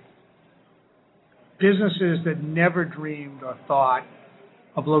businesses that never dreamed or thought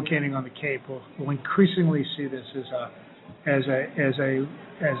of locating on the Cape will increasingly see this as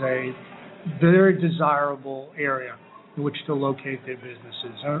a very desirable area in which to locate their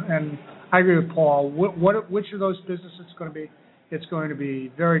businesses. And I agree with Paul. Which of those businesses it's going to be? It's going to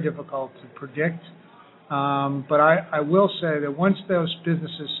be very difficult to predict. But I will say that once those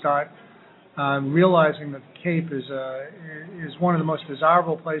businesses start realizing that the Cape is one of the most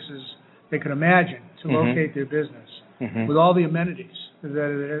desirable places they could imagine to mm-hmm. locate their business, mm-hmm. with all the amenities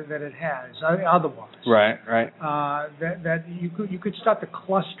that it has otherwise. Right. That you could start to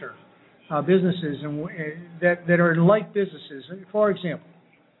cluster businesses that are like businesses. For example,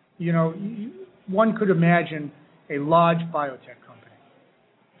 you know, one could imagine a large biotech company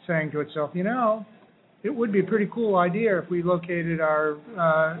saying to itself, you know, it would be a pretty cool idea if we located our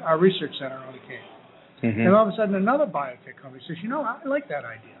research center on the Cape. Mm-hmm. And all of a sudden another biotech company says, you know, I like that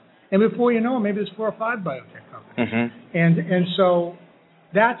idea. And before you know it, maybe there's 4 or 5 biotech companies. Mm-hmm. And so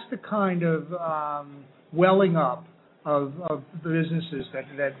that's the kind of welling up of businesses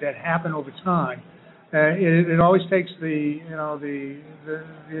that happen over time. It always takes the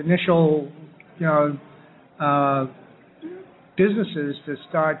initial businesses to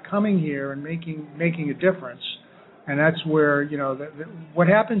start coming here and making a difference, and that's where what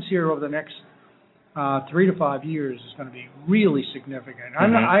happens here over the next 3 to 5 years is going to be really significant.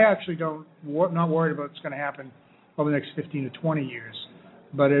 Mm-hmm. I actually not worried about what's going to happen over the next 15 to 20 years,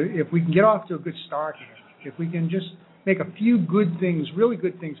 but if we can get off to a good start here, if we can just make a few good things, really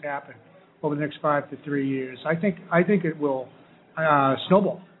good things happen over the next 5 to 3 years, I think it will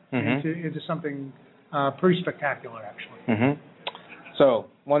snowball mm-hmm. into something pretty spectacular, actually. Mm-hmm. So,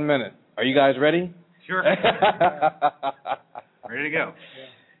 1 minute. Are you guys ready? Sure. Ready to go.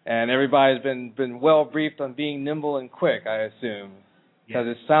 And everybody's been well briefed on being nimble and quick, I assume, because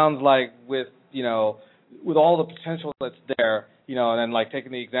Yes. it sounds like with all the potential that's there, and then like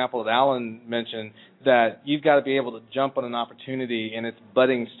taking the example that Alan mentioned, that you've got to be able to jump on an opportunity in its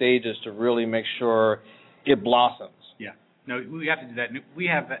budding stages to really make sure it blossoms. Yeah. No, we have to do that. We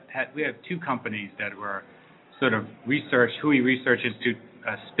have 2 companies that were sort of Hui Research Institute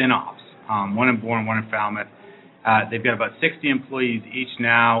spin-offs, one in Bourne, one in Falmouth. They've got about 60 employees each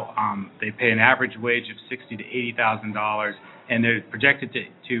now. They pay an average wage of $60,000 to $80,000, and they're projected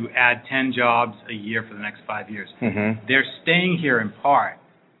to add 10 jobs a year for the next 5 years. Mm-hmm. They're staying here in part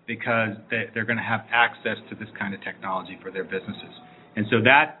because they're going to have access to this kind of technology for their businesses. And so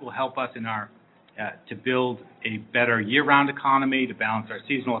that will help us in our to build a better year-round economy, to balance our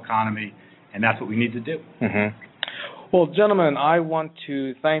seasonal economy, and that's what we need to do. Mm-hmm. Well, gentlemen, I want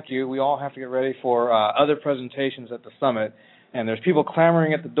to thank you. We all have to get ready for other presentations at the summit, and there's people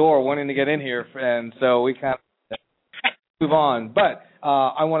clamoring at the door wanting to get in here, and so we kind of move on. But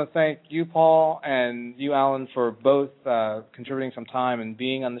I want to thank you, Paul, and you, Alan, for both contributing some time and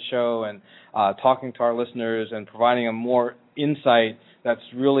being on the show and talking to our listeners and providing a more insight that's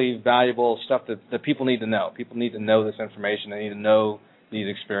really valuable stuff that people need to know. People need to know this information. They need to know these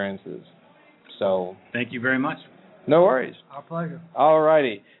experiences. So thank you very much. No worries. Our pleasure. All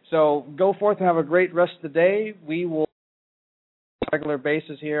righty. So go forth and have a great rest of the day. We will on a regular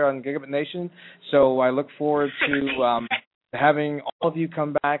basis here on Gigabit Nation. So I look forward to having all of you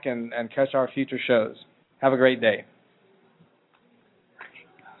come back and catch our future shows. Have a great day.